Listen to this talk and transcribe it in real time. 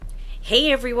Hey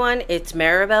everyone, it's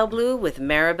Marabelle Blue with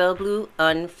Marabelle Blue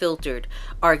Unfiltered.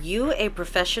 Are you a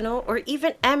professional or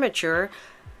even amateur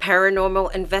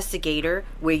paranormal investigator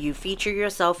where you feature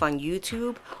yourself on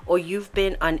YouTube, or you've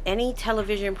been on any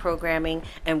television programming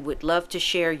and would love to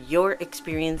share your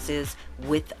experiences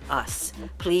with us?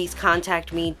 Please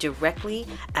contact me directly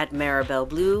at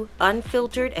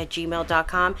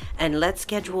marabelleblueunfiltered@gmail.com and let's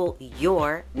schedule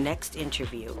your next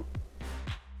interview.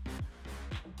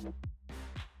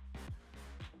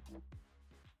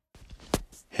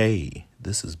 Hey,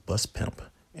 this is Bus Pimp,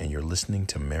 and you're listening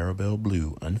to Marabelle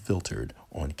Blue Unfiltered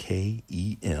on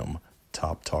KEM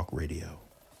Top Talk Radio.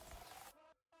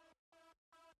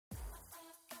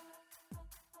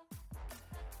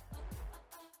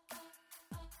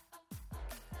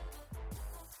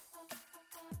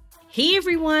 Hey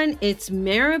everyone, it's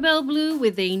Marabelle Blue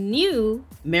with a new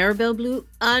Marabelle Blue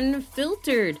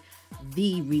Unfiltered,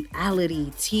 the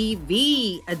reality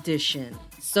TV edition.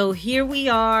 So here we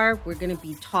are. We're going to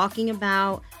be talking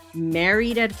about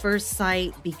Married at First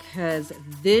Sight because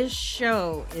this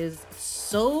show is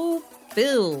so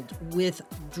filled with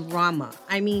drama.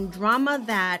 I mean, drama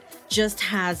that just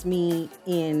has me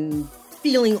in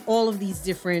feeling all of these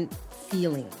different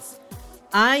feelings.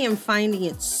 I am finding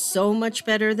it so much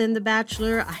better than The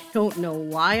Bachelor. I don't know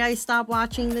why I stopped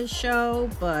watching this show,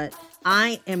 but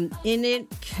I am in it,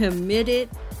 committed,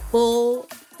 full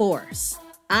force.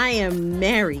 I am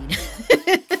married.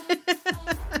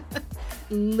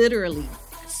 Literally.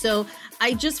 So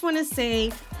I just want to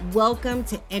say welcome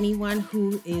to anyone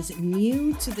who is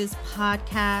new to this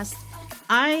podcast.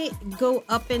 I go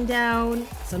up and down.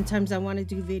 Sometimes I want to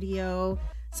do video.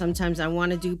 Sometimes I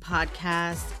want to do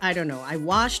podcasts. I don't know. I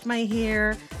washed my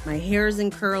hair. My hair is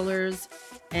in curlers.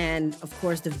 And of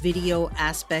course, the video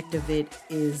aspect of it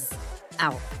is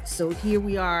out. So here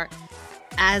we are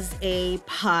as a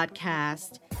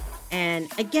podcast.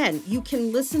 And again, you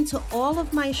can listen to all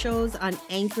of my shows on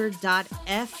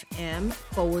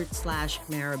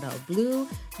anchor.fm/Marabelle Blue.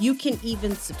 You can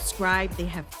even subscribe. They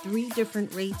have 3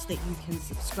 different rates that you can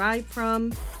subscribe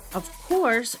from. Of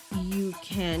course, you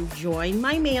can join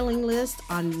my mailing list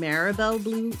on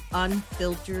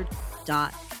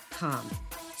marabelleblueunfiltered.com.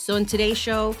 So in today's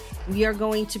show, we are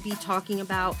going to be talking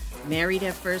about Married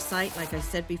at First Sight. Like I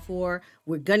said before,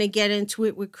 we're going to get into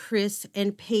it with Chris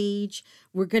and Paige.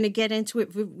 We're going to get into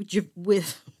it with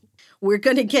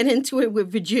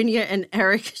Virginia and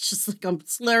Eric. It's just like I'm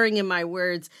slurring in my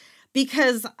words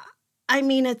because I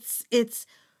mean,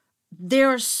 there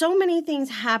are so many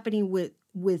things happening with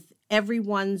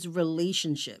everyone's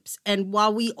relationships. And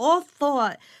while we all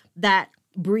thought that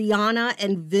Brianna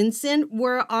and Vincent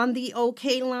were on the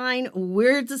okay line,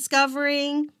 we're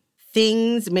discovering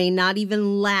things may not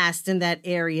even last in that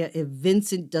area if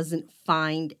Vincent doesn't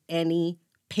find any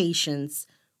patience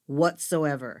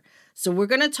whatsoever. So we're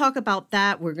going to talk about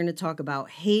that. We're going to talk about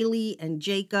Haley and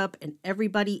Jacob and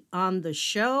everybody on the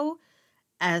show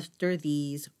after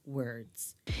these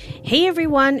words. Hey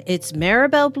everyone, it's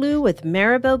Marabelle Blue with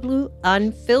Marabelle Blue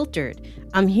Unfiltered.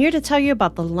 I'm here to tell you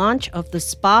about the launch of the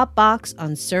Spa Box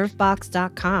on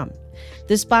Surfbox.com.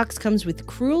 This box comes with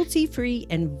cruelty-free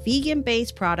and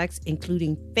vegan-based products,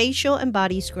 including facial and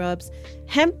body scrubs,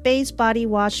 hemp-based body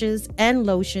washes and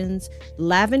lotions,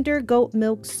 lavender goat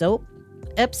milk soap,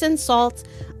 Epsom salts,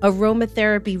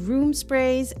 aromatherapy room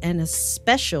sprays, and a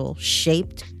special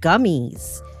shaped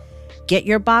gummies. Get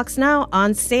your box now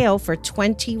on sale for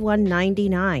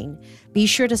 $21.99. Be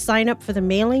sure to sign up for the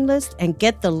mailing list and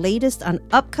get the latest on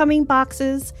upcoming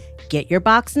boxes. Get your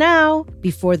box now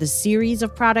before the series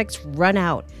of products run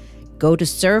out. Go to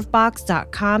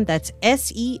servebox.com. That's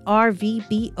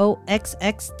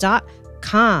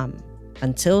servbox.com.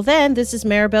 Until then, this is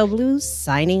Marabelle Blue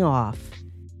signing off.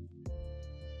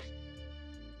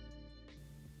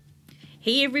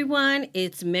 Hey everyone,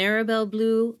 it's Marabelle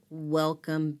Blue.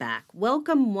 Welcome back.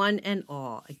 Welcome one and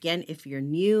all. Again, if you're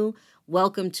new,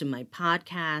 welcome to my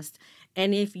podcast.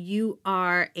 And if you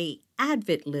are an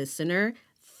avid listener,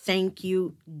 thank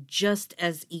you just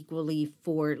as equally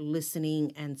for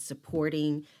listening and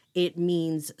supporting. It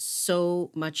means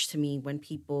so much to me when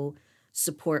people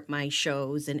support my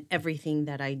shows and everything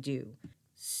that I do.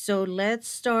 So let's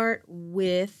start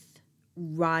with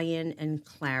Ryan and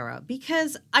Clara,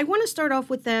 because I want to start off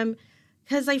with them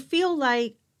because I feel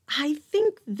like I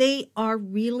think they are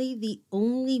really the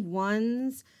only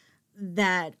ones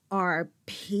that are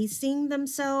pacing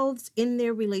themselves in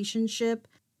their relationship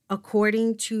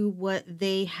according to what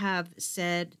they have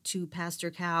said to Pastor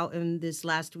Cal in this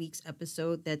last week's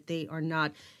episode, that they are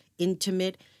not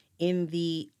intimate in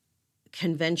the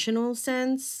conventional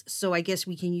sense. So I guess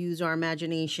we can use our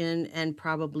imagination and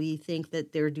probably think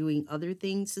that they're doing other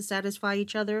things to satisfy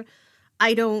each other.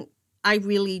 I don't, I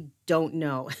really don't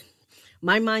know.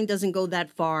 My mind doesn't go that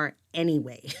far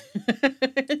anyway.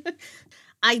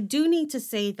 I do need to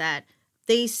say that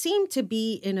they seem to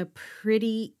be in a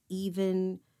pretty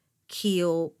even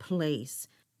keel place.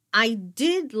 I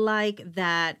did like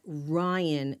that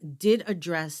Ryan did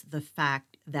address the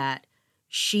fact that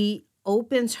she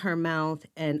opens her mouth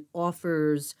and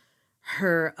offers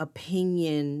her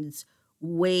opinions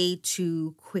way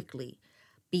too quickly.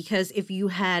 Because if you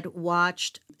had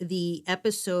watched the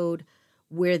episode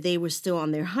where they were still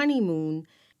on their honeymoon,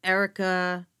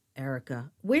 Erica,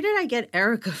 where did I get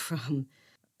Erica from?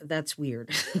 That's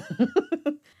weird.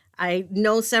 I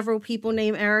know several people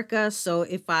named Erica, so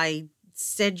if I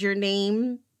said your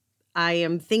name, I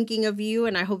am thinking of you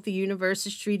and I hope the universe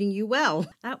is treating you well.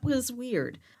 That was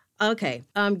weird. Okay,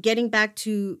 getting back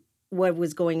to what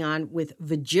was going on with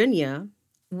Virginia.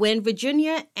 When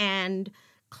Virginia and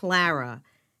Clara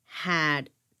had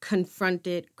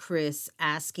confronted Chris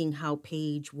asking how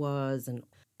Paige was,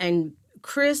 and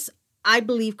Chris, I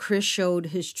believe Chris showed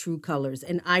his true colors,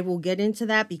 and I will get into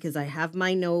that because I have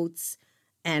my notes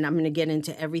and I'm going to get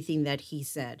into everything that he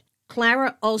said.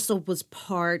 Clara also was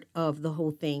part of the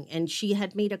whole thing, and she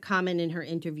had made a comment in her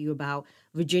interview about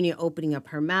Virginia opening up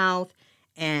her mouth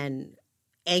and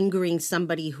angering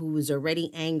somebody who was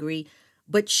already angry,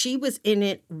 but she was in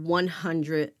it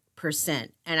 100%.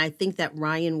 And I think that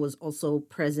Ryan was also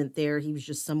present there. He was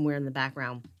just somewhere in the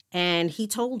background. And he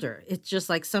told her, it's just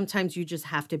like sometimes you just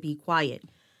have to be quiet.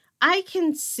 I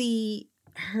can see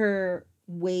her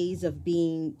ways of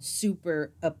being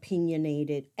super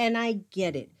opinionated, and I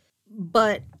get it.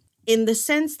 But in the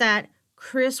sense that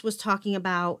Chris was talking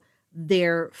about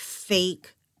their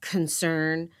fake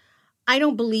concern, I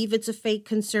don't believe it's a fake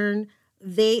concern.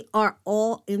 They are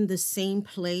all in the same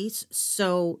place.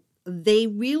 So they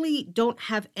really don't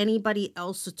have anybody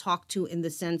else to talk to in the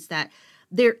sense that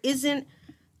there isn't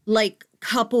like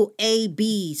couple A,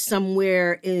 B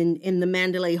somewhere in the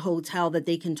Mandalay Hotel that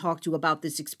they can talk to about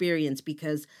this experience,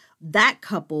 because that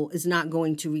couple is not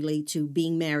going to relate to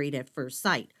being married at first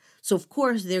sight. So of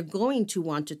course they're going to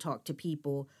want to talk to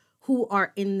people who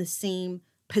are in the same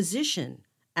position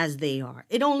as they are.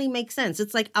 It only makes sense.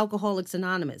 It's like Alcoholics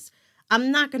Anonymous.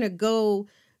 I'm not going to go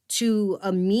to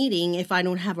a meeting if I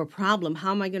don't have a problem.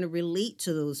 How am I going to relate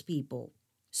to those people?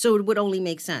 So it would only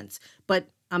make sense. But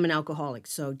I'm an alcoholic,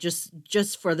 so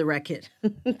just for the record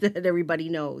that everybody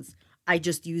knows, I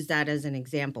just use that as an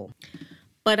example.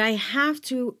 But I have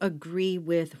to agree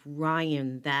with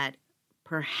Ryan that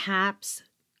perhaps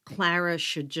Clara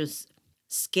should just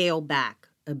scale back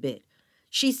a bit.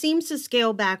 She seems to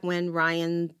scale back when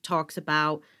Ryan talks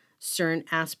about certain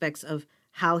aspects of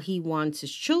how he wants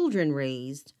his children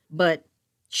raised, but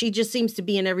she just seems to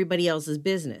be in everybody else's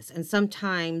business. And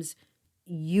sometimes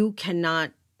you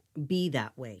cannot be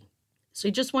that way. So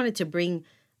I just wanted to bring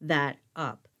that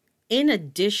up. In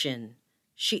addition,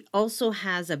 she also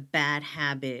has a bad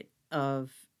habit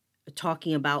of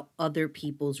talking about other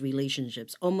people's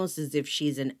relationships, almost as if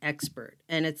she's an expert.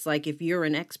 And it's like, if you're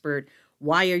an expert,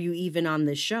 why are you even on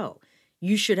this show?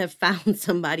 You should have found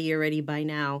somebody already by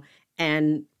now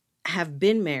and have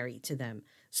been married to them.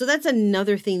 So that's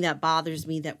another thing that bothers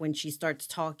me, that when she starts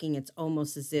talking, it's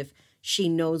almost as if she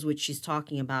knows what she's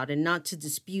talking about. And not to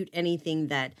dispute anything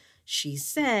that she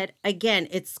said, again,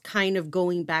 it's kind of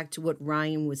going back to what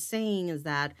Ryan was saying, is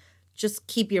that just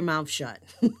keep your mouth shut.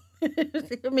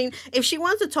 I mean, if she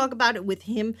wants to talk about it with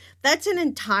him, that's an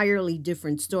entirely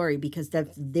different story, because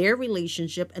that's their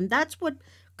relationship. And that's what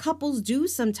couples do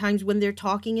sometimes when they're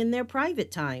talking in their private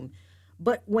time.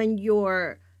 But when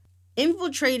you're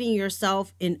infiltrating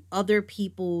yourself in other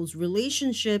people's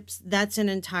relationships, that's an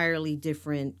entirely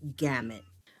different gamut.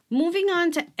 Moving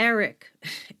on to Eric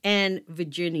and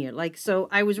Virginia. So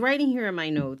I was writing here in my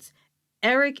notes,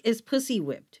 Eric is pussy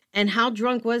whipped. And how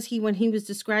drunk was he when he was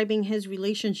describing his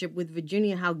relationship with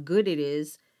Virginia, how good it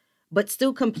is, but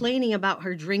still complaining about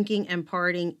her drinking and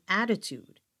partying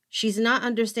attitude. She's not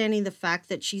understanding the fact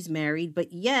that she's married,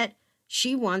 but yet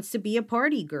she wants to be a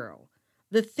party girl.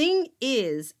 The thing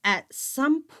is, at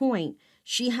some point,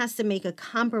 she has to make a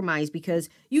compromise, because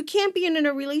you can't be in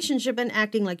a relationship and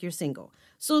acting like you're single.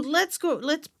 So let's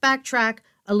backtrack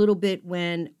a little bit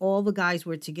when all the guys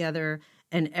were together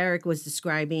and Eric was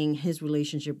describing his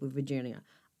relationship with Virginia.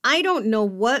 I don't know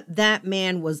what that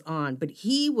man was on, but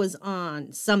he was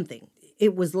on something.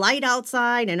 It was light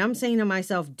outside, and I'm saying to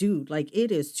myself, dude,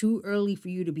 it is too early for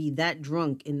you to be that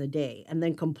drunk in the day, and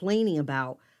then complaining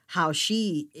about how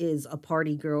she is a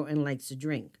party girl and likes to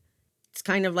drink. It's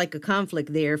kind of like a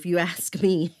conflict there, if you ask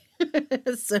me.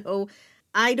 So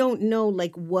I don't know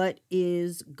like what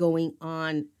is going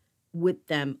on with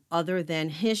them other than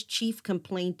his chief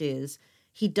complaint is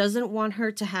he doesn't want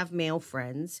her to have male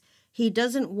friends. He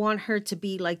doesn't want her to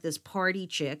be like this party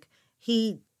chick.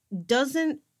 He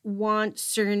doesn't want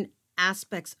certain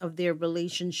aspects of their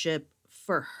relationship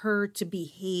for her to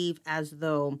behave as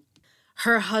though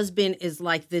her husband is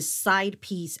like this side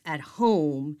piece at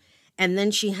home. And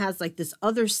then she has like this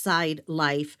other side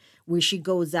life where she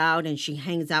goes out and she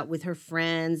hangs out with her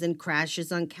friends and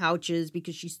crashes on couches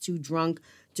because she's too drunk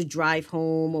to drive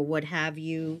home or what have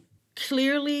you.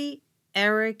 Clearly,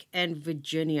 Eric and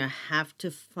Virginia have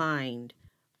to find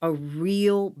a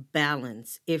real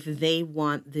balance if they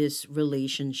want this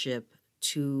relationship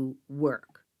to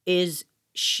work. Is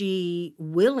she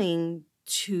willing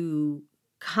to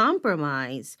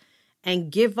compromise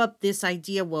and give up this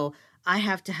idea, well, I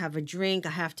have to have a drink, I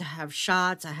have to have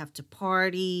shots, I have to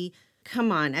party?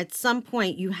 Come on, at some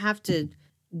point you have to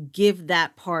give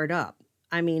that part up.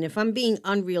 I mean, if I'm being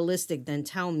unrealistic, then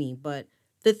tell me. But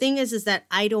the thing is that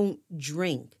I don't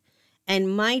drink.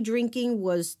 And my drinking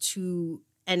was to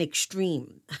an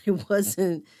extreme. I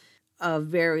wasn't a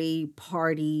very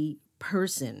party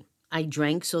person. I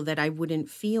drank so that I wouldn't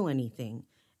feel anything.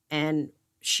 And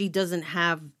she doesn't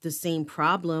have the same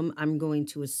problem, I'm going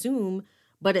to assume.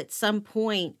 But at some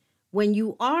point, when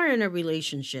you are in a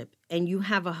relationship and you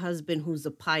have a husband who's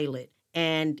a pilot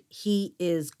and he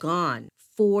is gone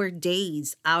 4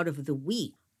 days out of the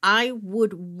week, I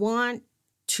would want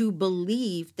to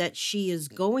believe that she is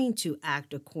going to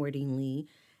act accordingly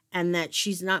and that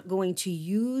she's not going to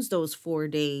use those 4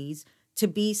 days to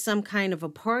be some kind of a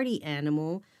party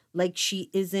animal, like she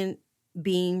isn't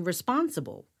being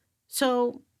responsible.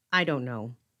 So I don't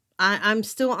know. I'm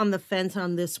still on the fence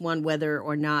on this one, whether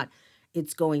or not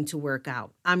it's going to work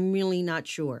out. I'm really not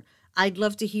sure. I'd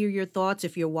love to hear your thoughts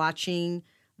if you're watching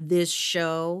this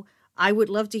show. I would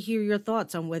love to hear your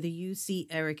thoughts on whether you see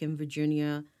Eric and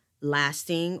Virginia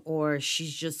lasting or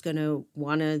she's just going to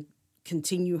want to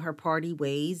continue her party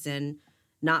ways and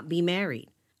not be married.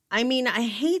 I mean, I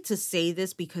hate to say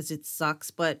this because it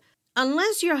sucks, but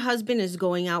unless your husband is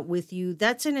going out with you,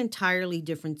 that's an entirely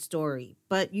different story.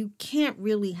 But you can't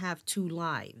really have two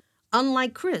lives.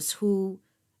 Unlike Chris, who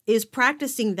is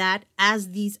practicing that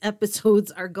as these episodes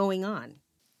are going on.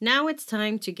 Now it's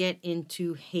time to get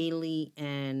into Haley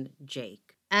and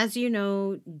Jake. As you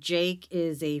know, Jake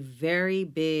is a very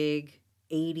big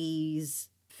 80s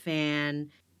fan.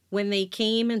 When they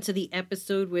came into the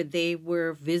episode where they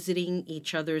were visiting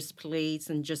each other's place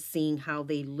and just seeing how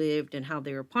they lived and how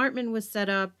their apartment was set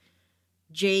up,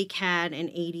 Jake had an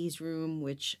 80s room,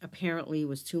 which apparently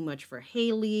was too much for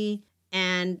Haley.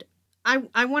 And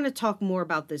I want to talk more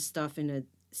about this stuff in a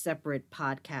separate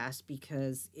podcast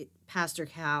because Pastor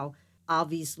Cal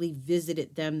obviously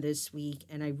visited them this week,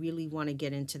 and I really want to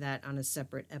get into that on a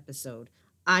separate episode.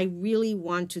 I really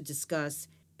want to discuss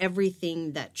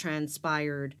everything that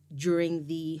transpired during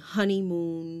the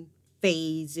honeymoon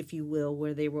phase, if you will,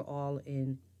 where they were all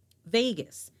in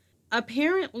Vegas.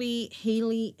 Apparently,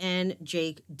 Haley and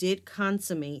Jake did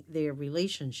consummate their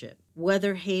relationship.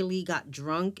 Whether Haley got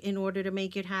drunk in order to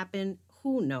make it happen,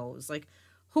 who knows? Like,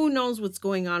 who knows what's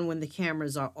going on when the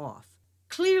cameras are off?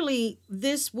 Clearly,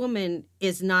 this woman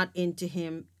is not into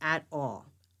him at all.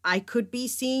 I could be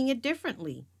seeing it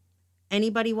differently.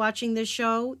 Anybody watching this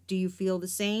show, do you feel the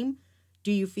same?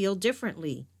 Do you feel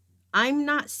differently? I'm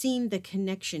not seeing the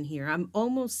connection here. I'm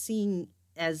almost seeing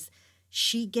as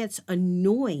she gets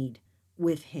annoyed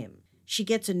with him. She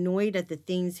gets annoyed at the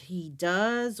things he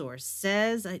does or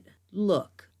says.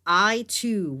 Look, I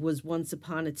too was once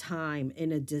upon a time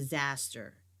in a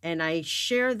disaster, and I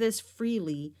share this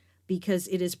freely because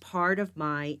it is part of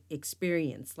my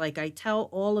experience. Like I tell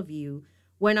all of you,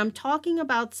 when I'm talking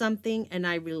about something and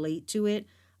I relate to it,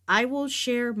 I will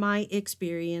share my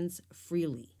experience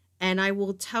freely. And I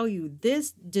will tell you,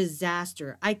 this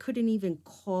disaster, I couldn't even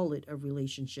call it a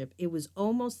relationship. It was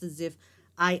almost as if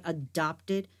I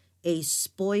adopted a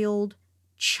spoiled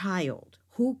child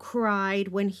who cried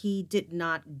when he did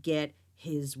not get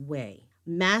his way.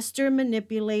 Master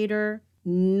manipulator,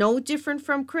 no different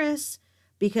from Chris,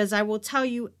 because I will tell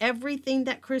you everything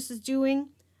that Chris is doing,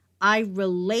 I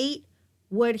relate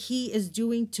what he is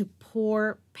doing to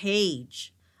poor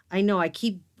Paige. I know I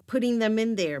keep putting them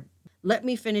in there. Let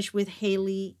me finish with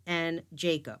Haley and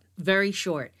Jacob. Very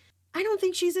short. I don't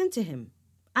think she's into him.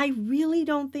 I really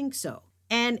don't think so.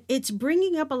 And it's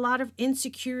bringing up a lot of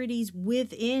insecurities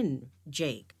within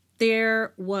Jake.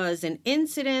 There was an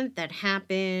incident that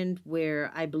happened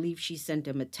where I believe she sent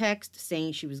him a text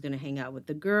saying she was going to hang out with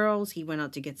the girls. He went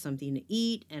out to get something to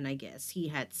eat, and I guess he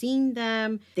had seen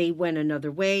them. They went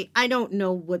another way. I don't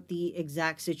know what the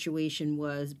exact situation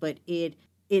was, but it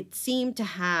seemed to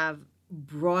have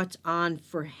brought on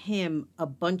for him a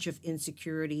bunch of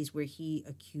insecurities where he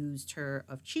accused her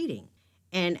of cheating.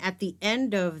 And at the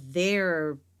end of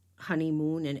their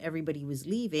honeymoon and everybody was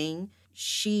leaving,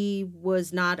 she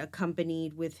was not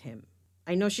accompanied with him.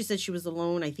 I know she said she was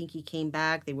alone. I think he came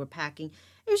back. They were packing.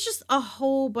 It was just a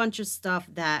whole bunch of stuff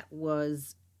that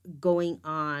was going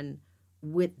on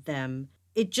with them.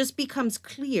 It just becomes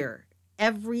clear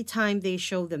every time they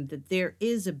show them that there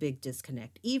is a big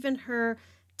disconnect. Even her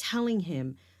telling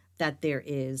him that there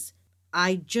is,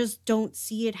 I just don't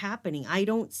see it happening. I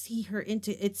don't see her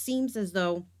into it. Seems as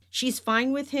though she's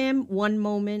fine with him one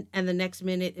moment and the next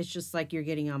minute it's just like, you're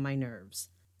getting on my nerves.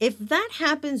 If that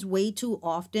happens way too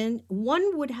often,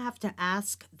 one would have to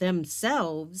ask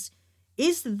themselves,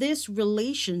 is this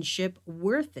relationship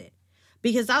worth it?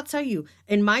 Because I'll tell you,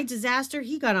 in my disaster,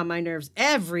 he got on my nerves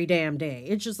every damn day.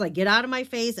 It's just like, get out of my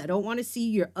face. I don't want to see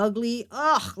you're ugly.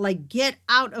 Ugh, like, get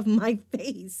out of my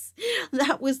face.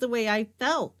 That was the way I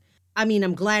felt. I mean,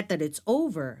 I'm glad that it's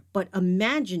over, but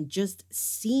imagine just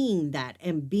seeing that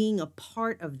and being a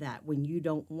part of that when you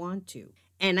don't want to.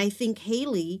 And I think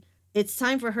Haley, it's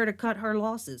time for her to cut her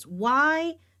losses.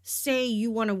 Why say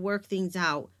you want to work things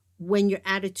out when your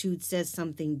attitude says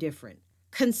something different?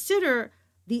 Consider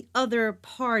the other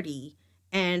party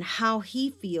and how he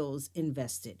feels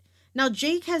invested. Now,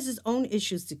 Jake has his own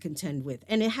issues to contend with,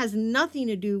 and it has nothing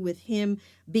to do with him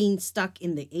being stuck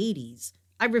in the 80s.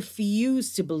 I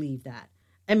refuse to believe that.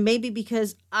 And maybe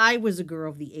because I was a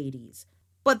girl of the 80s.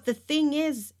 But the thing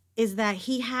is that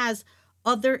he has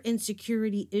other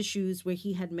insecurity issues where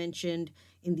he had mentioned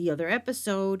in the other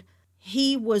episode,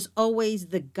 he was always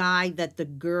the guy that the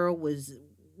girl was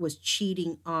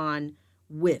cheating on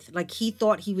with. Like, he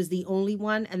thought he was the only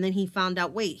one, and then he found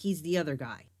out, wait, he's the other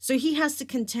guy. So he has to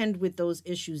contend with those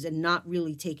issues and not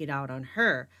really take it out on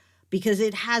her, because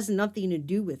it has nothing to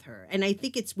do with her. And I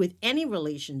think it's with any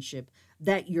relationship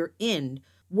that you're in,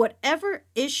 whatever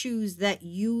issues that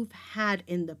you've had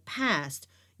in the past,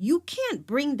 you can't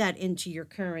bring that into your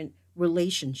current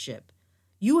relationship.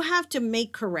 You have to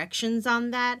make corrections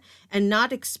on that and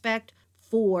not expect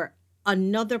for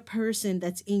another person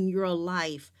that's in your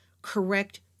life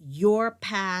correct your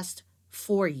past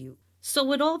for you. So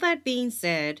with all that being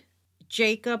said,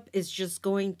 Jacob is just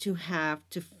going to have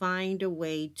to find a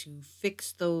way to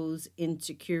fix those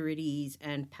insecurities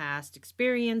and past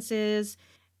experiences.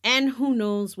 And who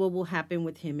knows what will happen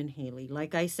with him and Haley.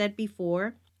 Like I said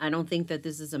before, I don't think that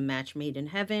this is a match made in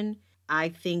heaven. I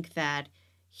think that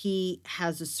he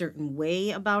has a certain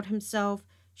way about himself.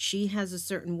 She has a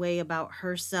certain way about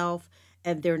herself.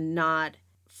 And they're not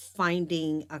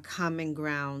finding a common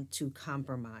ground to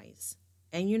compromise.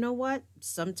 And you know what?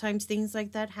 Sometimes things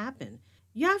like that happen.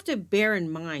 You have to bear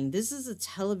in mind, this is a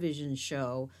television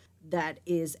show that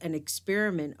is an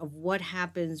experiment of what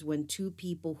happens when two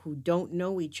people who don't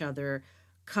know each other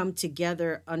come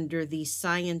together under the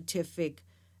scientific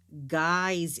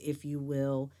guise, if you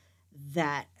will,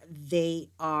 that they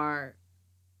are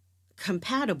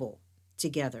compatible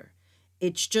together.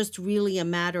 It's just really a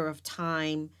matter of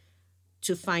time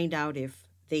to find out if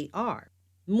they are.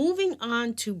 Moving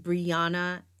on to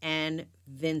Brianna and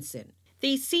Vincent.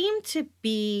 They seem to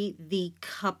be the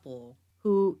couple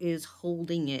who is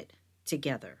holding it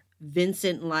together.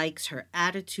 Vincent likes her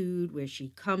attitude, where she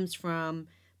comes from,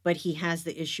 but he has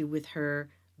the issue with her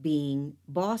being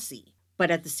bossy.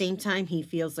 But at the same time, he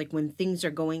feels like when things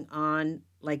are going on,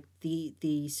 like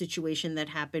the situation that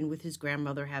happened with his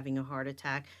grandmother having a heart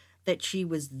attack, that she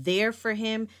was there for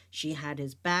him. She had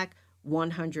his back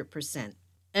 100%.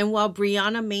 And while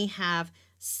Brianna may have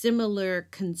similar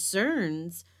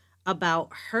concerns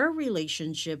about her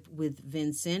relationship with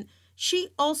Vincent, she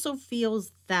also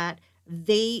feels that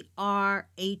they are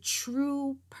a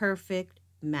true perfect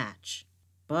match.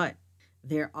 But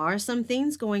there are some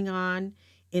things going on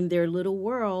in their little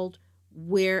world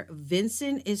where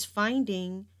Vincent is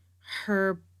finding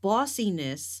her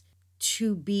bossiness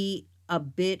to be a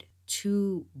bit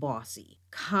too bossy.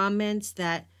 Comments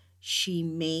that she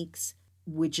makes,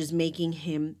 which is making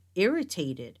him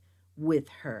irritated with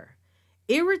her.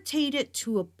 Irritated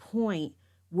to a point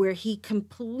where he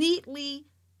completely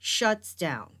shuts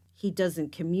down. He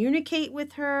doesn't communicate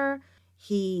with her.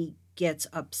 He gets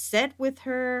upset with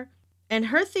her. And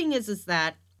her thing is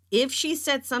that if she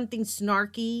said something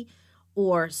snarky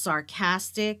or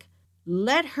sarcastic,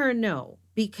 let her know,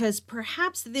 because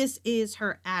perhaps this is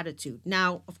her attitude.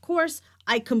 Now, of course,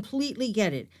 I completely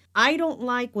get it. I don't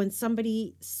like when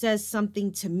somebody says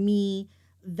something to me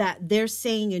that they're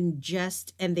saying in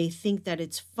jest and they think that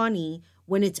it's funny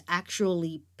when it's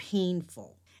actually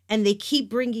painful. And they keep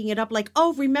bringing it up like,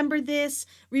 oh, remember this,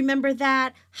 remember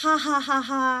that, ha ha ha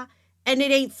ha. And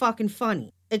it ain't fucking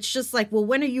funny. It's just like, well,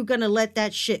 when are you going to let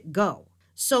that shit go?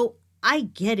 So I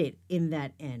get it in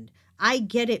that end. I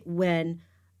get it when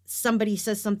somebody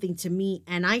says something to me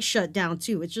and I shut down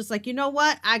too. It's just like, you know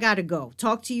what? I got to go.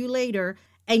 Talk to you later.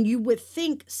 And you would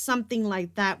think something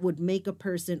like that would make a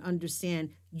person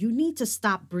understand you need to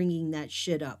stop bringing that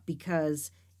shit up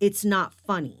because it's not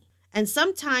funny. And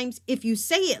sometimes if you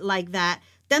say it like that,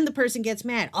 then the person gets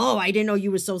mad. Oh, I didn't know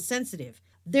you were so sensitive.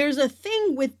 There's a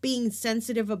thing with being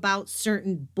sensitive about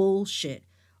certain bullshit,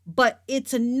 but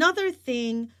it's another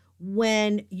thing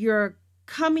when you're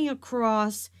coming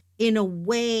across in a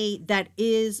way that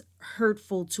is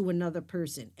hurtful to another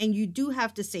person. And you do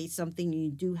have to say something and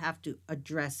you do have to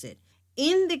address it.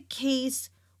 In the case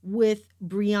with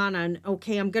Brianna, and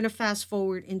okay, I'm going to fast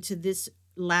forward into this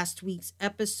last week's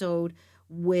episode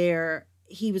where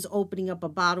he was opening up a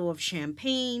bottle of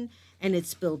champagne and it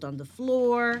spilled on the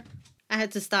floor. I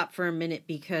had to stop for a minute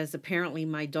because apparently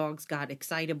my dogs got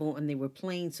excitable and they were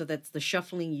playing. So that's the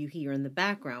shuffling you hear in the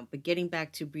background. But getting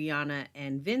back to Brianna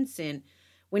and Vincent,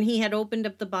 when he had opened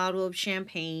up the bottle of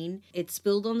champagne, it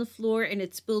spilled on the floor and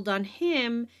it spilled on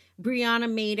him.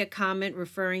 Brianna made a comment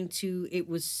referring to it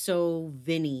was so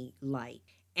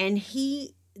Vinny-like. And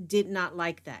he did not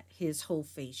like that. His whole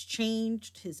face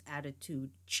changed. His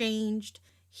attitude changed.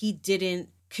 He didn't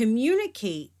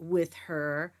communicate with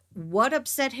her what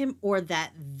upset him or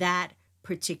that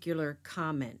particular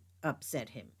comment upset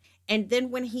him. And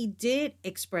then when he did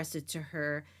express it to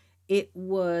her, it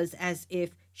was as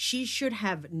if she should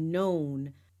have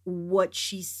known what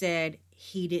she said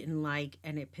he didn't like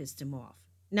and it pissed him off.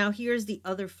 Now, here's the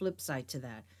other flip side to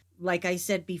that. Like I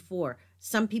said before,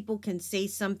 some people can say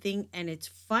something and it's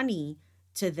funny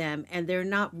to them and they're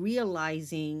not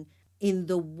realizing in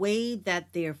the way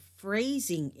that they're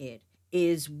phrasing it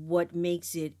is what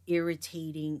makes it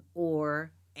irritating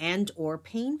or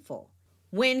painful.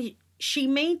 When she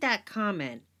made that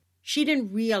comment, she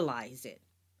didn't realize it.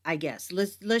 I guess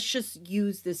let's just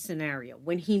use this scenario.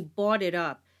 When he brought it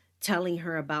up, telling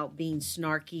her about being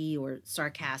snarky or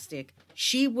sarcastic,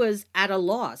 she was at a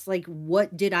loss. Like,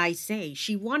 what did I say?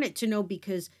 She wanted to know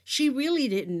because she really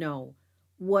didn't know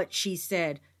what she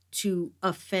said to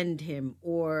offend him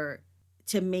or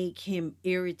to make him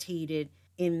irritated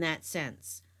in that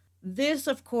sense. This,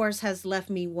 of course, has left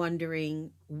me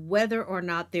wondering whether or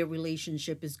not their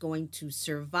relationship is going to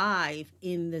survive,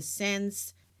 in the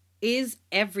sense, is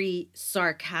every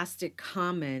sarcastic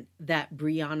comment that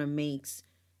Brianna makes,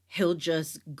 he'll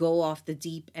just go off the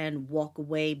deep end, walk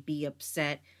away, be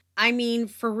upset? I mean,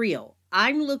 for real,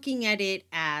 I'm looking at it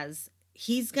as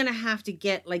he's going to have to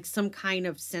get like some kind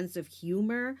of sense of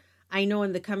humor. I know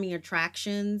in the coming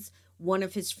attractions, one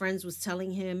of his friends was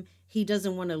telling him he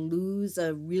doesn't want to lose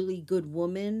a really good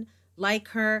woman like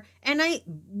her. And I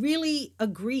really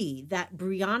agree that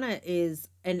Brianna is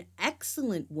an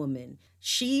excellent woman.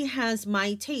 She has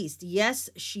my taste. Yes,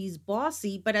 she's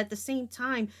bossy, but at the same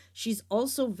time, she's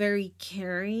also very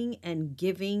caring and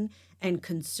giving and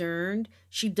concerned.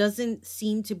 She doesn't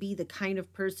seem to be the kind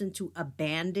of person to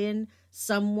abandon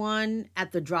someone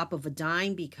at the drop of a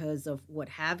dime because of what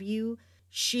have you.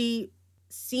 She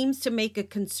seems to make a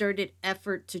concerted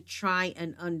effort to try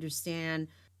and understand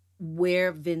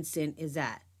where Vincent is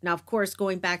at. Now, of course,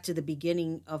 going back to the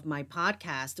beginning of my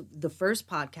podcast, the first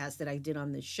podcast that I did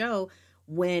on this show,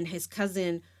 when his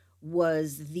cousin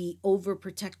was the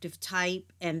overprotective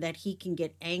type and that he can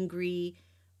get angry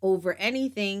over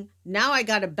anything, now I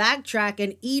got to backtrack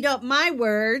and eat up my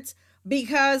words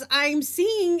because I'm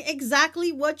seeing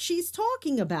exactly what she's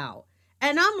talking about.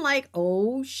 And I'm like,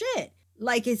 oh shit.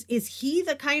 Like, is he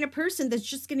the kind of person that's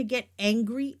just going to get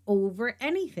angry over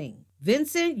anything?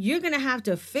 Vincent, you're going to have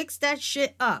to fix that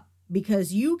shit up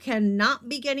because you cannot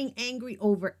be getting angry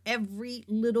over every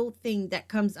little thing that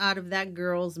comes out of that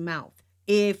girl's mouth.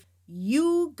 If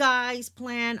you guys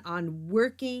plan on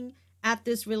working at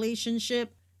this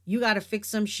relationship, you got to fix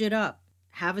some shit up.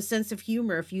 Have a sense of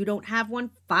humor. If you don't have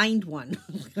one, find one.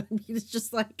 I mean, it's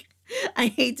just like, I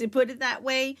hate to put it that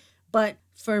way, but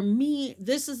for me,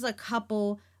 this is a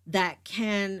couple that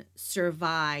can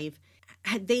survive.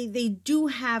 They do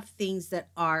have things that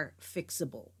are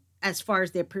fixable as far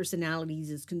as their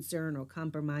personalities is concerned, or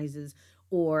compromises,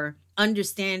 or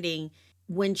understanding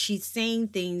when she's saying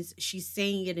things, she's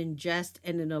saying it in jest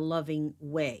and in a loving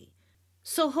way.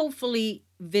 So hopefully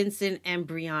Vincent and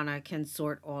Brianna can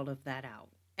sort all of that out.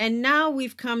 And now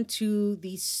we've come to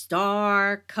the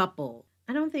star couple.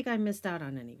 I don't think I missed out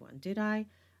on anyone, did I?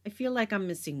 I feel like I'm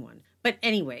missing one. But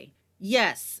anyway,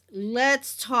 yes,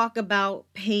 let's talk about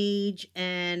Paige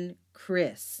and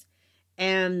Chris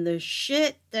and the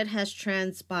shit that has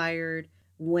transpired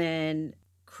when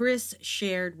Chris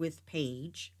shared with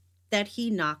Paige that he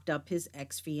knocked up his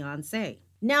ex-fiancée.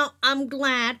 Now, I'm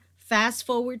glad, fast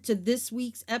forward to this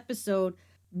week's episode,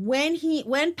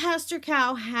 when Pastor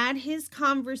Cal had his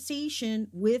conversation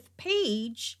with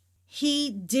Paige, he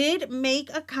did make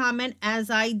a comment, as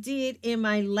I did in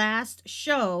my last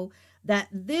show, that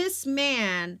this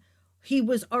man, he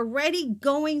was already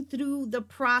going through the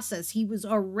process. He was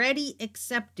already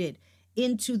accepted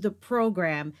into the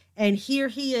program. And here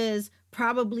he is,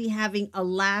 probably having a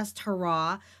last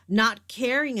hurrah, not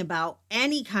caring about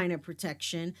any kind of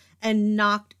protection, and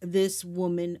knocked this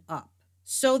woman up.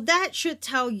 So that should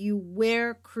tell you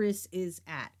where Chris is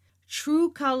at. True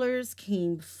colors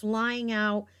came flying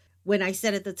out when I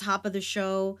said at the top of the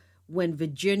show, when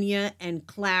Virginia and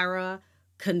Clara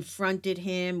confronted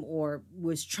him or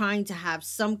was trying to have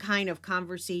some kind of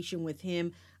conversation with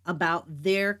him about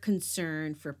their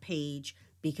concern for Paige,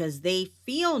 because they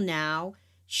feel now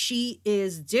she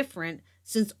is different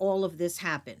since all of this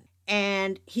happened.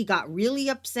 And he got really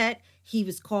upset. He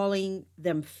was calling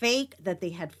them fake, that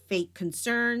they had fake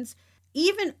concerns,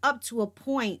 even up to a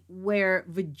point where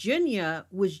Virginia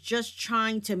was just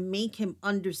trying to make him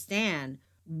understand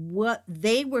what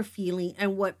they were feeling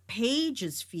and what Paige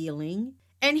is feeling.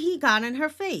 And he got in her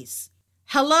face.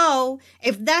 Hello,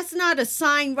 if that's not a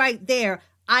sign right there,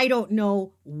 I don't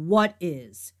know what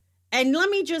is. And let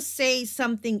me just say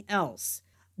something else.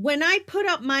 When I put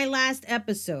up my last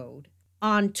episode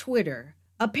on Twitter,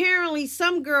 apparently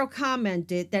some girl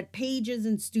commented that Paige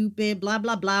isn't stupid, blah,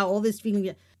 blah, blah, all this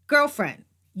feeling. Girlfriend,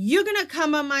 you're going to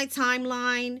come on my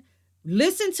timeline,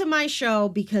 listen to my show,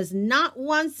 because not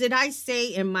once did I say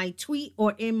in my tweet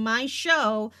or in my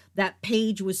show that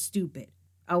Paige was stupid.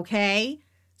 Okay?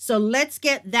 So let's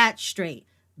get that straight.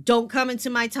 Don't come into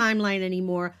my timeline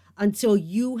anymore until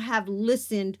you have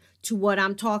listened to what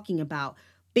I'm talking about.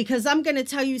 Because I'm going to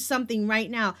tell you something right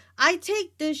now. I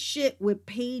take this shit with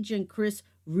Paige and Chris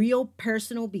real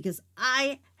personal, because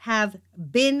I have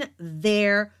been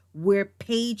there where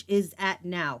Paige is at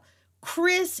now.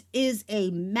 Chris is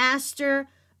a master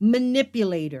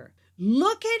manipulator.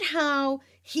 Look at how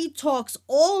he talks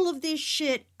all of this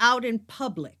shit out in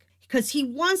public, because he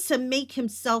wants to make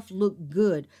himself look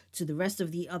good to the rest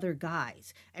of the other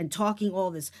guys, and talking all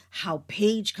this, how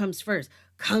Paige comes first,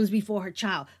 comes before her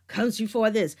child, comes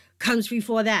before this, comes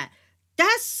before that.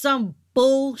 That's some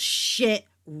bullshit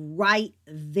right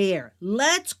there.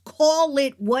 Let's call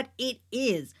it what it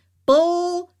is.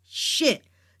 Bullshit.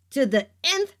 To the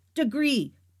nth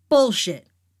degree. Bullshit.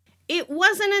 It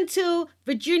wasn't until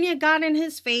Virginia got in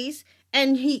his face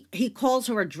and he calls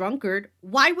her a drunkard.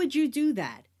 Why would you do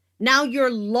that? Now you're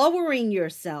lowering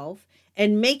yourself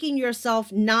and making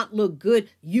yourself not look good.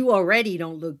 You already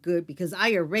don't look good, because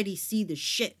I already see the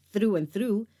shit through and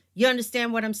through. You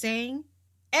understand what I'm saying?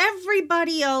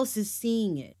 Everybody else is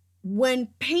seeing it. When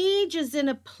Paige is in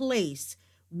a place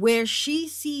where she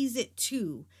sees it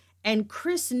too, and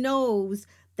Chris knows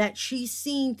that she's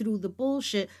seen through the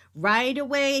bullshit, right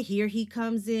away, here he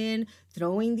comes in,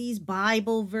 throwing these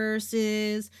Bible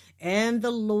verses, and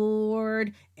the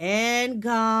Lord, and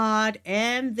God,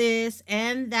 and this,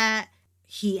 and that.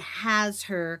 He has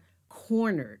her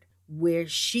cornered, where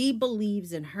she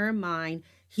believes in her mind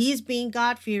he's being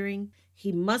God-fearing.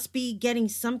 He must be getting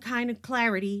some kind of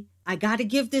clarity. I got to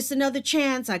give this another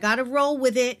chance. I got to roll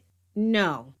with it.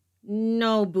 No,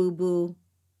 boo-boo.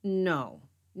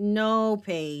 No,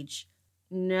 Paige.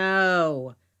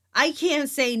 No. I can't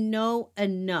say no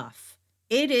enough.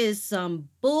 It is some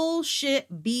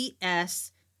bullshit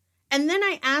BS. And then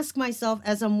I ask myself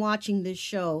as I'm watching this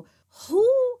show, who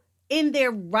in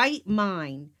their right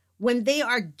mind, when they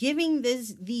are giving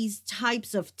these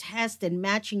types of tests and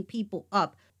matching people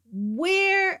up,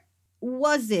 where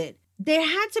was it? There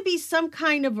had to be some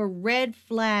kind of a red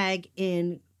flag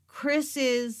in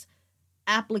Chris's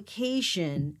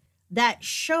application that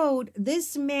showed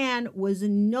this man was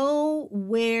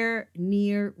nowhere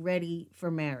near ready for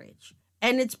marriage.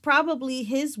 And it's probably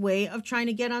his way of trying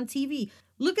to get on TV.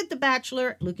 Look at The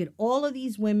Bachelor. Look at all of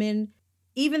these women,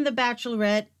 even The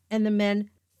Bachelorette and the men.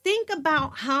 Think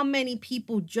about how many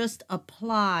people just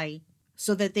apply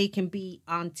so that they can be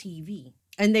on TV.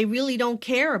 And they really don't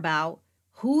care about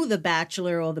who the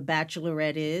Bachelor or the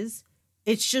Bachelorette is.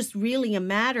 It's just really a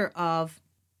matter of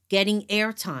getting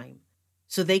airtime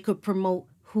so they could promote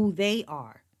who they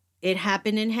are. It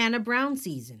happened in Hannah Brown's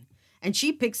season. And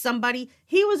she picked somebody.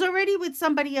 He was already with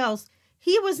somebody else.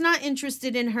 He was not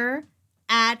interested in her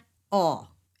at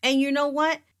all. And you know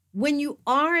what? When you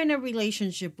are in a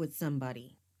relationship with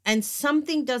somebody and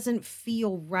something doesn't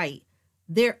feel right,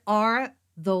 there are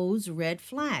those red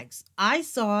flags. I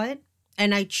saw it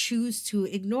and I choose to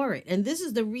ignore it. And this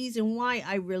is the reason why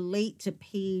I relate to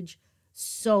Paige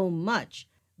so much.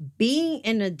 Being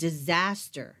in a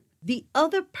disaster, the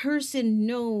other person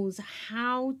knows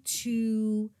how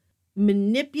to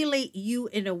manipulate you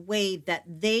in a way that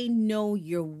they know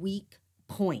your weak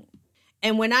point.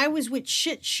 And when I was with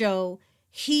Shit Show,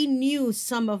 he knew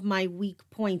some of my weak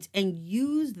points and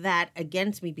used that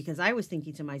against me because I was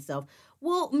thinking to myself,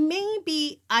 well,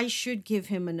 maybe I should give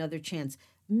him another chance.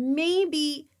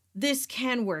 Maybe this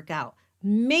can work out.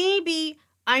 Maybe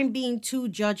I'm being too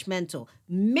judgmental.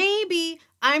 Maybe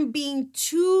I'm being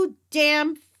too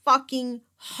damn fucking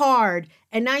hard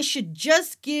and I should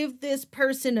just give this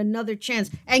person another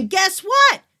chance. And guess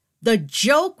what? The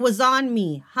joke was on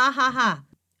me. Ha ha ha.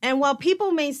 And while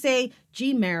people may say,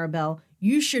 gee, Marabelle,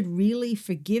 you should really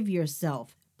forgive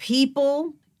yourself.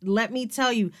 People, let me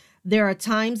tell you, there are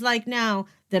times like now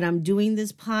that I'm doing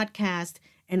this podcast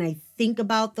and I think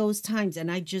about those times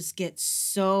and I just get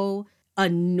so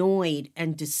annoyed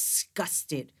and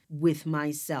disgusted with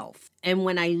myself. And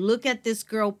when I look at this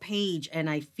girl, Paige, and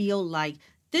I feel like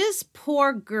this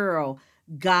poor girl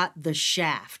got the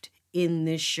shaft in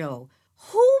this show.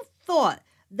 Who thought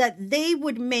that they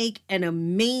would make an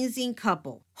amazing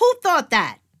couple? Who thought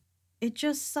that? It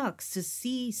just sucks to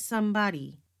see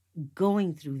somebody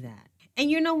going through that.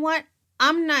 And you know what?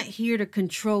 I'm not here to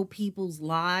control people's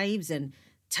lives and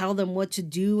tell them what to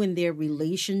do in their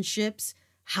relationships,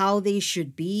 how they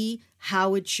should be,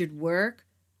 how it should work.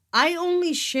 I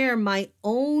only share my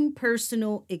own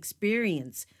personal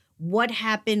experience, what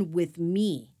happened with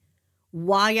me,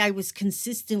 why I was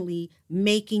consistently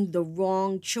making the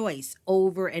wrong choice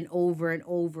over and over and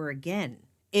over again.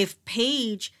 If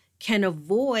Paige can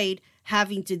avoid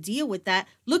having to deal with that,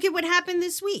 look at what happened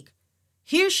this week.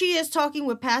 Here she is talking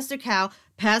with Pastor Cal.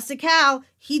 Pastor Cal,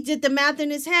 he did the math in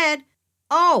his head.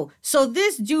 Oh, so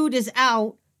this dude is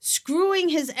out screwing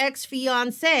his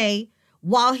ex-fiancée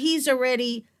while he's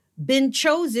already been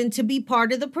chosen to be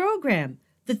part of the program,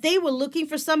 that they were looking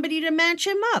for somebody to match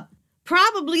him up.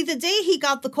 Probably the day he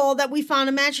got the call that we found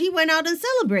a match, he went out and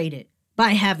celebrated by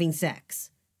having sex.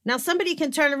 Now, somebody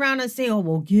can turn around and say, oh,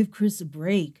 well, give Chris a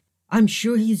break. I'm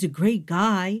sure he's a great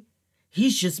guy.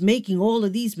 He's just making all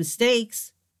of these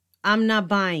mistakes. I'm not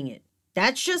buying it.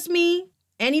 That's just me.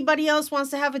 Anybody else wants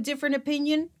to have a different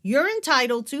opinion? You're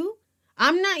entitled to.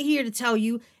 I'm not here to tell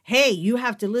you, hey, you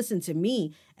have to listen to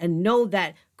me and know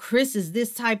that Chris is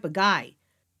this type of guy.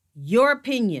 Your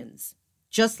opinions,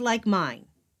 just like mine.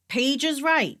 Paige is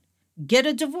right. Get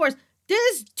a divorce.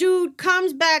 This dude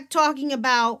comes back talking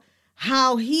about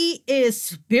how he is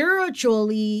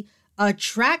spiritually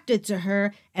attracted to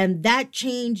her and that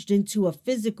changed into a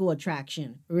physical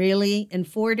attraction. Really? In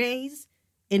 4 days?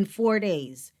 In 4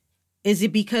 days. Is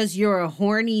it because you're a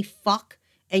horny fuck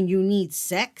and you need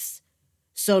sex?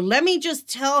 So let me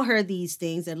just tell her these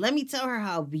things and let me tell her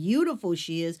how beautiful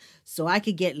she is so I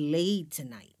could get laid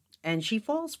tonight. And she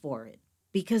falls for it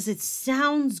because it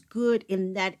sounds good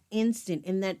in that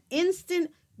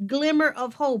instant glimmer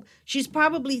of hope. She's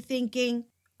probably thinking,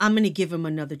 I'm going to give him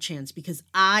another chance because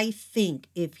I think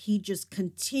if he just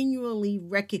continually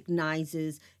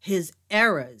recognizes his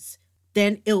errors,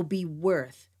 then it'll be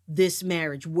worth this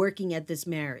marriage, working at this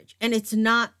marriage. And it's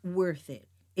not worth it.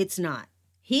 It's not.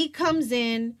 He comes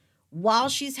in while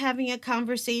she's having a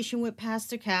conversation with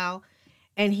Pastor Cal,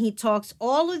 and he talks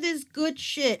all of this good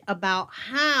shit about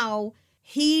how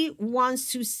he wants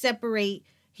to separate.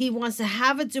 He wants to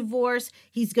have a divorce.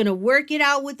 He's going to work it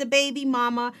out with the baby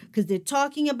mama because they're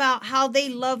talking about how they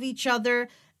love each other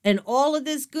and all of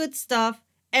this good stuff.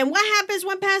 And what happens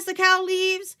when Pastor Cal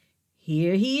leaves?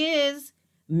 Here he is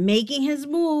making his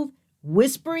move,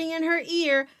 whispering in her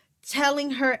ear,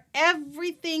 telling her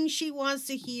everything she wants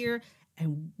to hear.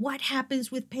 And what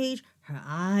happens with Paige? Her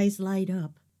eyes light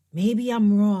up. Maybe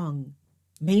I'm wrong.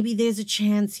 Maybe there's a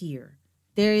chance here.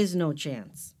 There is no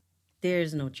chance. There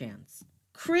is no chance.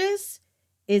 Chris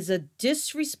is a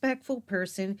disrespectful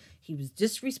person. He was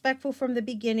disrespectful from the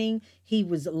beginning. He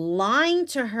was lying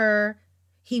to her.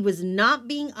 He was not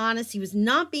being honest. He was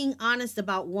not being honest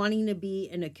about wanting to be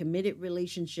in a committed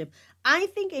relationship. I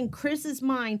think in Chris's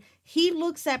mind, he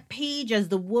looks at Paige as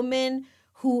the woman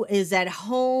who is at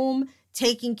home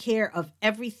taking care of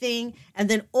everything. And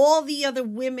then all the other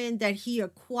women that he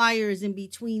acquires in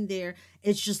between there,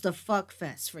 it's just a fuck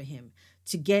fest for him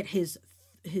to get his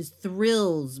his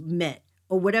thrills met,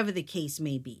 or whatever the case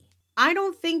may be. I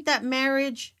don't think that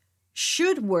marriage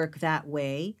should work that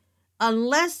way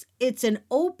unless it's an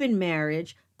open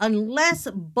marriage, unless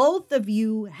both of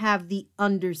you have the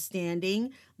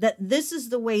understanding that this is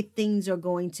the way things are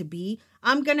going to be.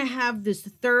 I'm going to have this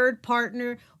third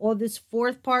partner or this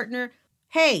fourth partner.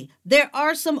 Hey, there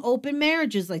are some open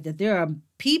marriages like that. There are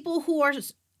people who are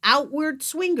outward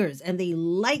swingers and they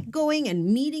like going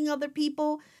and meeting other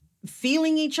people,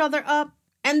 feeling each other up.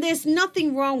 And there's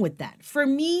nothing wrong with that. For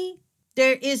me,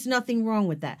 there is nothing wrong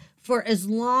with that. For as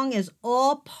long as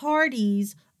all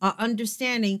parties are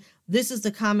understanding this is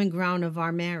the common ground of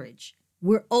our marriage.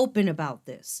 We're open about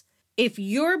this. If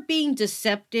you're being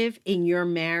deceptive in your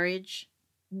marriage,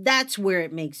 that's where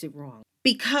it makes it wrong,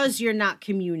 because you're not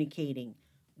communicating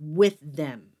with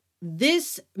them.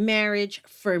 This marriage,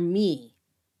 for me,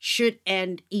 should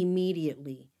end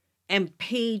immediately, and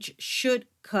Paige should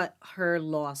cut her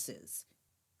losses.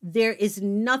 There is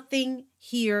nothing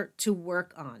here to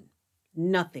work on.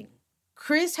 Nothing.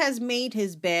 Chris has made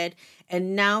his bed,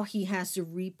 and now he has to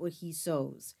reap what he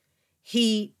sows.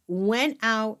 He went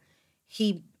out.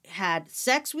 He had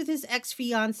sex with his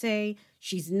ex-fiancée.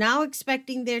 She's now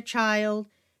expecting their child.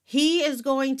 He is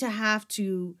going to have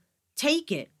to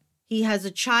take it. He has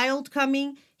a child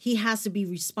coming. He has to be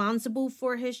responsible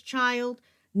for his child.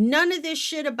 None of this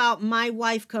shit about my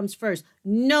wife comes first.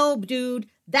 No, dude,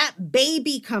 that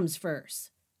baby comes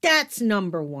first. That's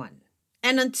number one.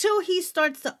 And until he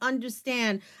starts to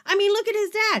understand, I mean, look at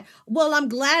his dad. Well, I'm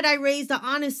glad I raised an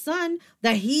honest son,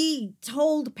 that he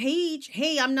told Paige,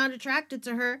 hey, I'm not attracted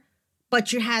to her,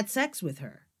 but you had sex with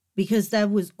her. Because that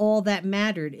was all that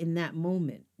mattered in that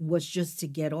moment, was just to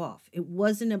get off. It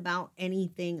wasn't about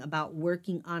anything about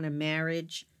working on a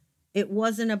marriage. It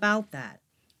wasn't about that.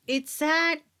 It's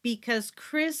sad because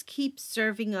Chris keeps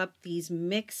serving up these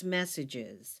mixed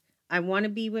messages. I want to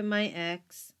be with my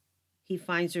ex. He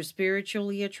finds her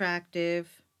spiritually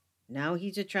attractive. Now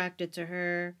he's attracted to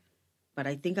her. But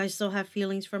I think I still have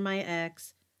feelings for my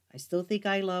ex. I still think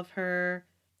I love her.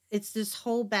 It's this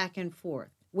whole back and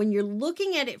forth. When you're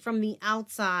looking at it from the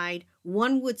outside,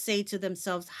 one would say to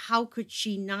themselves, how could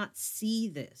she not see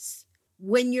this?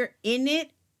 When you're in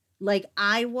it, like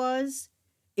I was,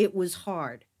 it was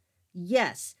hard.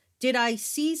 Yes. Did I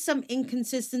see some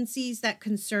inconsistencies that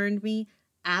concerned me?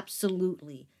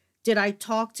 Absolutely. Did I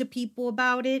talk to people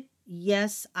about it?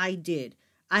 Yes, I did.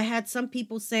 I had some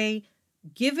people say,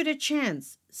 give it a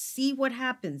chance. See what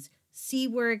happens. See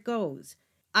where it goes.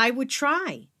 I would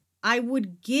try. I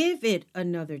would give it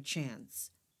another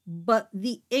chance. But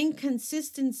the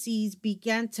inconsistencies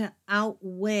began to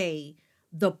outweigh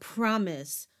the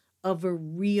promise of a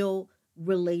real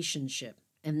relationship.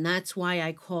 And that's why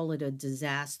I call it a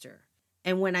disaster.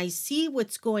 And when I see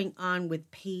what's going on with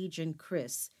Paige and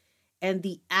Chris, and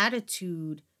the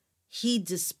attitude he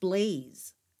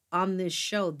displays on this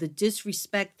show, the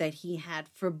disrespect that he had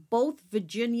for both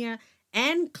Virginia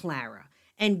and Clara,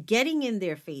 and getting in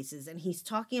their faces. And he's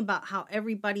talking about how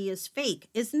everybody is fake.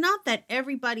 It's not that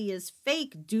everybody is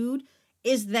fake, dude.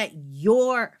 It's that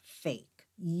you're fake.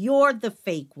 You're the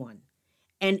fake one.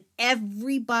 And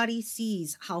everybody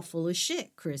sees how full of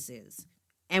shit Chris is.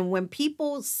 And when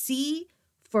people see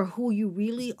for who you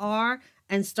really are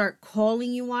and start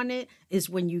calling you on it, is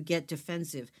when you get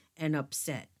defensive and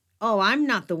upset. Oh, I'm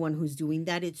not the one who's doing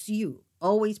that. It's you.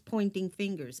 Always pointing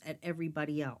fingers at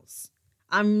everybody else.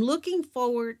 I'm looking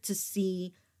forward to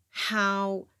see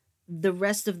how the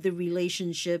rest of the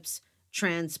relationships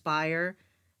transpire.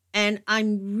 And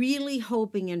I'm really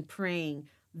hoping and praying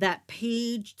that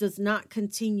Paige does not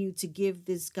continue to give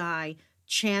this guy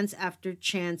chance after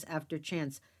chance after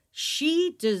chance.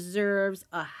 She deserves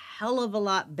a hell of a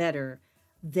lot better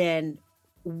than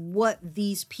what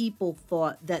these people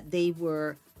thought that they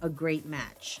were a great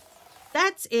match.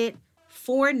 That's it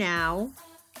for now.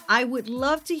 I would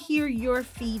love to hear your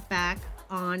feedback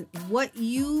on what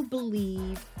you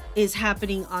believe is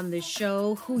happening on the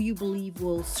show, who you believe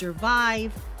will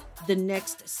survive the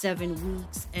next 7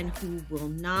 weeks and who will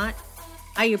not.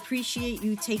 I appreciate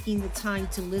you taking the time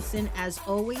to listen. As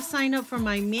always, sign up for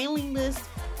my mailing list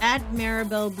at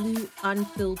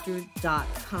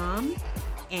marabelleblueunfiltered.com,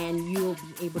 and you'll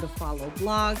be able to follow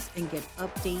blogs and get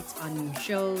updates on new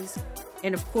shows.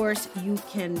 And of course, you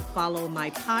can follow my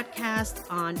podcast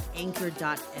on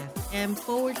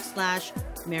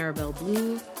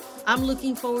anchor.fm/MarabelleBlue. I'm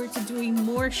looking forward to doing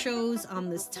more shows on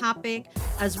this topic,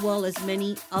 as well as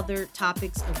many other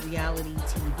topics of reality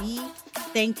TV.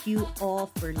 Thank you all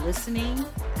for listening.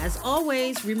 As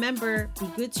always, remember, be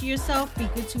good to yourself, be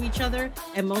good to each other,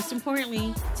 and most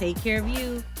importantly, take care of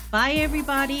you. Bye,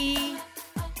 everybody.